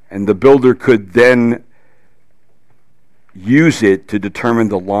 And the builder could then use it to determine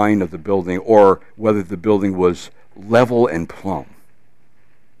the line of the building, or whether the building was level and plumb.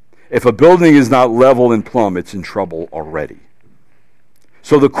 If a building is not level and plumb, it's in trouble already.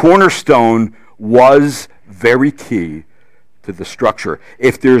 So the cornerstone was very key to the structure.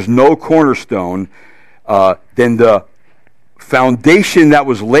 If there's no cornerstone, then the foundation that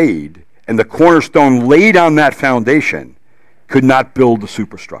was laid and the cornerstone laid on that foundation could not build the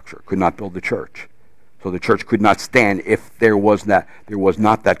superstructure, could not build the church. So the church could not stand if there was not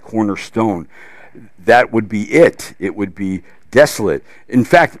that cornerstone. That would be it. It would be desolate. In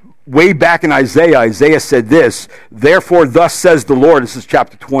fact, way back in Isaiah said this, "Therefore thus says the Lord," this is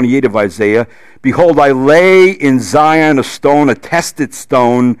chapter 28 of Isaiah, "Behold, I lay in Zion a stone, a tested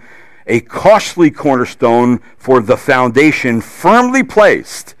stone, a costly cornerstone for the foundation, firmly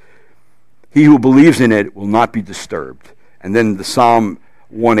placed. He who believes in it will not be disturbed." And then the Psalm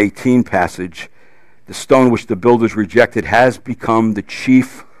 118 passage, "The stone which the builders rejected has become the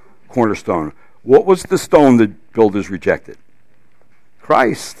chief cornerstone." What was the stone the builders rejected?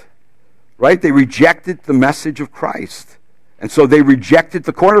 Christ. Right? They rejected the message of Christ. And so they rejected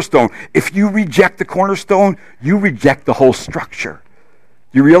the cornerstone. If you reject the cornerstone, you reject the whole structure.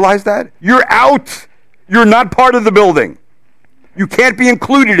 You realize that? You're out. You're not part of the building. You can't be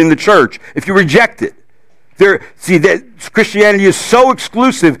included in the church if you reject it. Christianity is so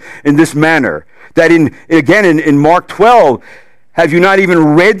exclusive in this manner that in Mark 12, have you not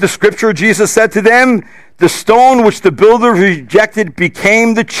even read the scripture? Jesus said to them, "The stone which the builder rejected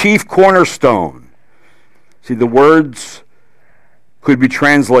became the chief cornerstone." See, the words could be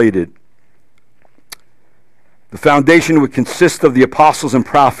translated. The foundation would consist of the apostles and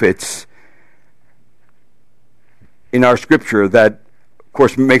prophets in our scripture. That, of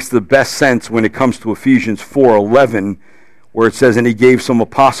course, makes the best sense when it comes to Ephesians 4:11, where it says, "And he gave some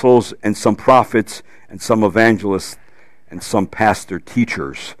apostles and some prophets and some evangelists and some pastor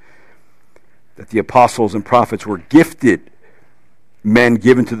teachers." That the apostles and prophets were gifted men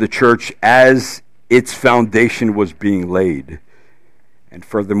given to the church as its foundation was being laid. And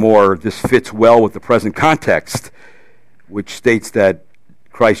furthermore, this fits well with the present context, which states that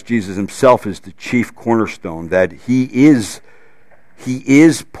Christ Jesus himself is the chief cornerstone, that he is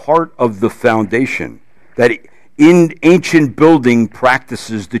part of the foundation, that in ancient building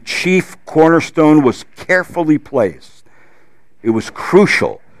practices, the chief cornerstone was carefully placed. It was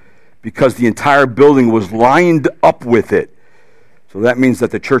crucial because the entire building was lined up with it. So that means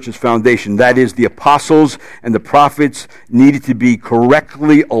that the church's foundation, that is, the apostles and the prophets, needed to be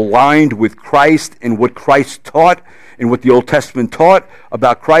correctly aligned with Christ and what Christ taught and what the Old Testament taught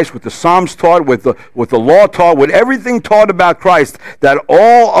about Christ, what the Psalms taught, what the law taught, what everything taught about Christ, that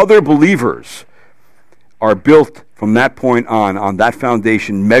all other believers are built from that point on that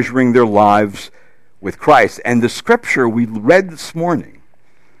foundation, measuring their lives with Christ. And the scripture we read this morning,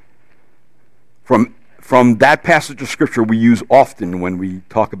 from that passage of scripture we use often when we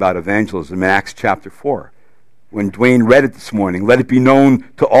talk about evangelism in Acts chapter 4. When Dwayne read it this morning, "Let it be known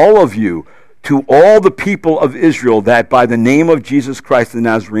to all of you, to all the people of Israel, that by the name of Jesus Christ the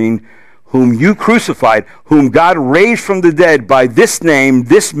Nazarene, whom you crucified, whom God raised from the dead, by this name,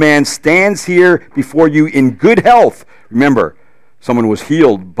 this man stands here before you in good health." Remember, someone was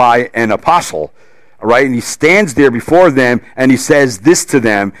healed by an apostle, all right? And he stands there before them, and he says this to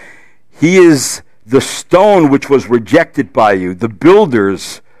them, "He is the stone which was rejected by you, the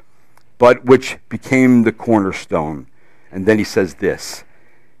builders, but which became the cornerstone." And then he says this,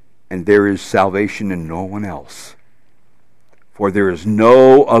 "And there is salvation in no one else. For there is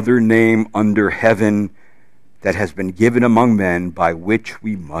no other name under heaven that has been given among men by which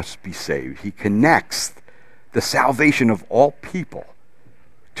we must be saved." He connects the salvation of all people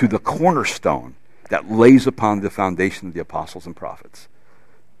to the cornerstone that lays upon the foundation of the apostles and prophets.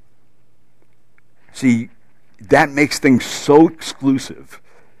 See, that makes things so exclusive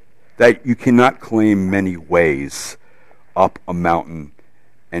that you cannot claim many ways up a mountain,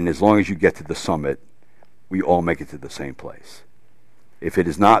 and as long as you get to the summit, we all make it to the same place. If it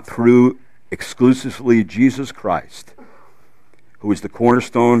is not through exclusively Jesus Christ, who is the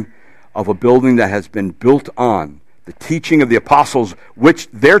cornerstone of a building that has been built on the teaching of the apostles, which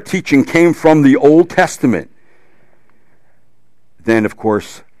their teaching came from the Old Testament, then, of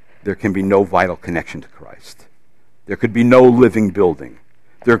course, there can be no vital connection to Christ. There could be no living building.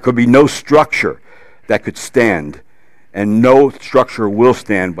 There could be no structure that could stand, and no structure will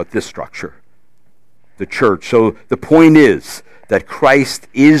stand but this structure, the church. So the point is that Christ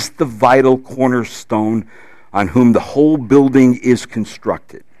is the vital cornerstone on whom the whole building is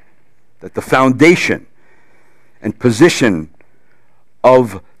constructed. That the foundation and position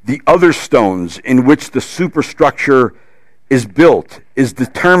of the other stones in which the superstructure is built is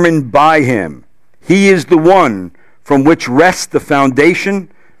determined by him. He is the one from which rests the foundation,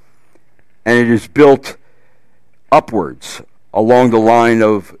 and it is built upwards along the line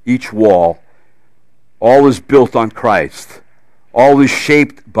of each wall. All is built on Christ. All is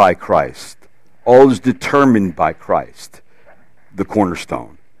shaped by Christ. All is determined by Christ, the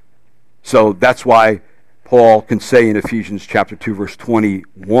cornerstone. So that's why Paul can say in Ephesians chapter 2, verse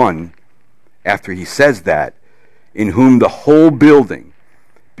 21, after he says that, in whom the whole building,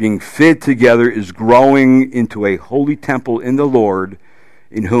 being fitted together, is growing into a holy temple in the Lord,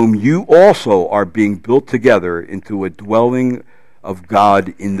 in whom you also are being built together into a dwelling of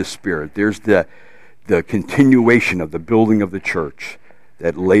God in the Spirit. There's the continuation of the building of the church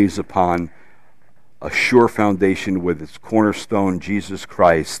that lays upon a sure foundation with its cornerstone, Jesus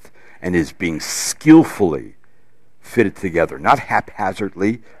Christ, and is being skillfully fitted together, not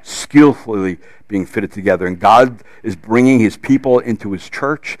haphazardly, skillfully being fitted together. And God is bringing his people into his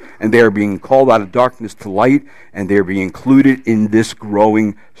church, and they are being called out of darkness to light, and they are being included in this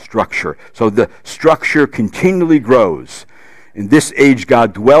growing structure. So the structure continually grows. In this age,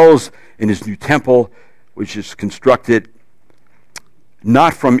 God dwells in his new temple, which is constructed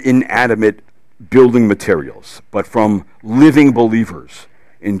not from inanimate building materials, but from living believers,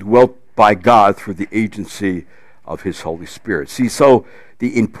 indwelt by God through the agency of his Holy Spirit. See, so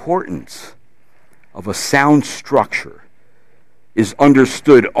the importance of a sound structure is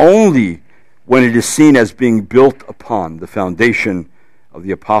understood only when it is seen as being built upon the foundation of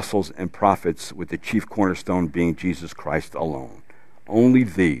the apostles and prophets, with the chief cornerstone being Jesus Christ alone. Only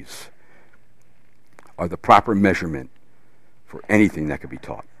these are the proper measurement for anything that could be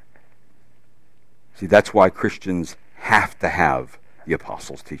taught. See, that's why Christians have to have the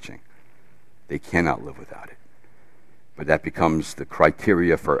apostles' teaching. They cannot live without it. But that becomes the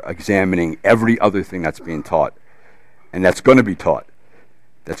criteria for examining every other thing that's being taught, and that's going to be taught.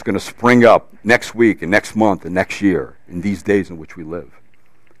 That's going to spring up next week and next month and next year in these days in which we live.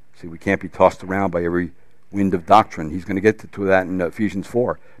 See, we can't be tossed around by every wind of doctrine. He's going to get to that in Ephesians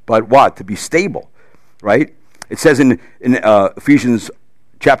 4. But what? To be stable, right? It says in Ephesians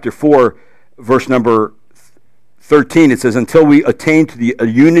chapter 4, verse number 13, it says, until we attain to the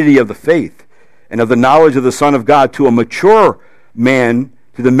unity of the faith and of the knowledge of the Son of God, to a mature man,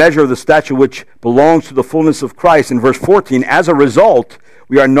 to the measure of the stature which belongs to the fullness of Christ. In verse 14, as a result,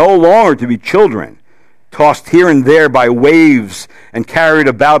 we are no longer to be children, tossed here and there by waves and carried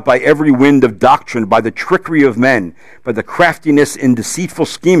about by every wind of doctrine, by the trickery of men, by the craftiness in deceitful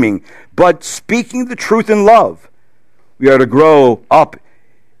scheming. But speaking the truth in love, we are to grow up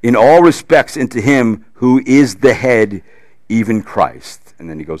in all respects into him who is the head, even Christ. And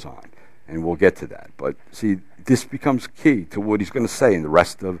then he goes on, and we'll get to that. But see, this becomes key to what he's going to say in the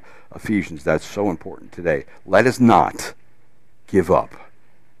rest of Ephesians. That's so important today. Let us not give up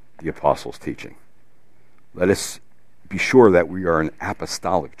the apostles' teaching. Let us be sure that we are an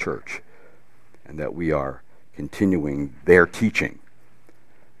apostolic church and that we are continuing their teaching,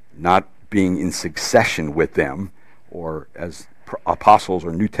 not being in succession with them or as apostles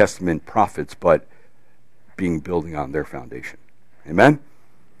or New Testament prophets, but building on their foundation. Amen?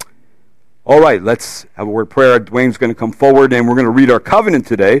 All right, let's have a word of prayer. Dwayne's going to come forward, and we're going to read our covenant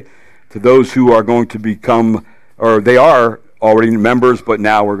today to those who are going to become, or they are already members, but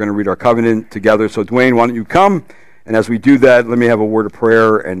now we're going to read our covenant together. So Dwayne, why don't you come? And as we do that, let me have a word of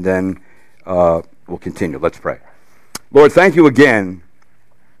prayer, and then we'll continue. Let's pray. Lord, thank you again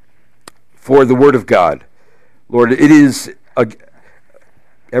for the Word of God. Lord, it is,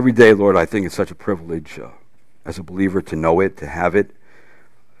 every day, Lord, I think it's such a privilege as a believer to know it, to have it,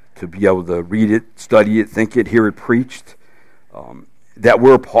 to be able to read it, study it, think it, hear it preached, that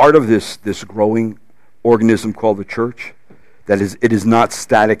we're a part of this growing organism called the church, that it is not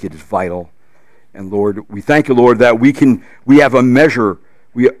static, it is vital. And Lord, we thank you, Lord, that we have a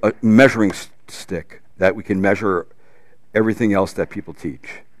measuring stick, that we can measure everything else that people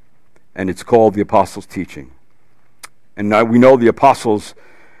teach. And it's called the apostles' teaching. And now we know the apostles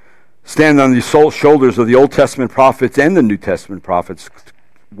stand on the shoulders of the Old Testament prophets and the New Testament prophets,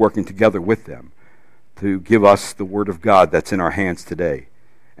 working together with them to give us the Word of God that's in our hands today.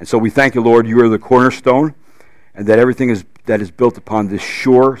 And so we thank you, Lord, you are the cornerstone, and that everything that is built upon this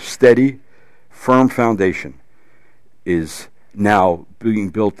sure, steady, firm foundation is now being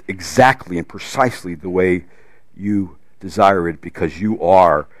built exactly and precisely the way you desire it, because you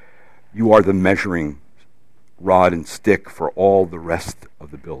are the measuring rod and stick for all the rest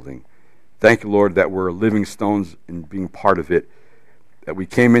of the building. Thank you, Lord, that we're living stones in being part of it, that we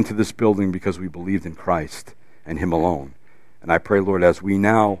came into this building because we believed in Christ and him alone. And I pray, Lord, as we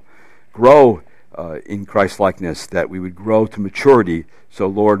now grow in Christ-likeness, that we would grow to maturity, so,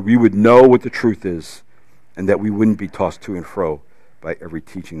 Lord, we would know what the truth is, and that we wouldn't be tossed to and fro by every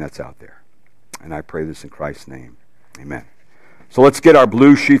teaching that's out there. And I pray this in Christ's name. Amen. So let's get our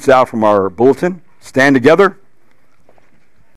blue sheets out from our bulletin. Stand together.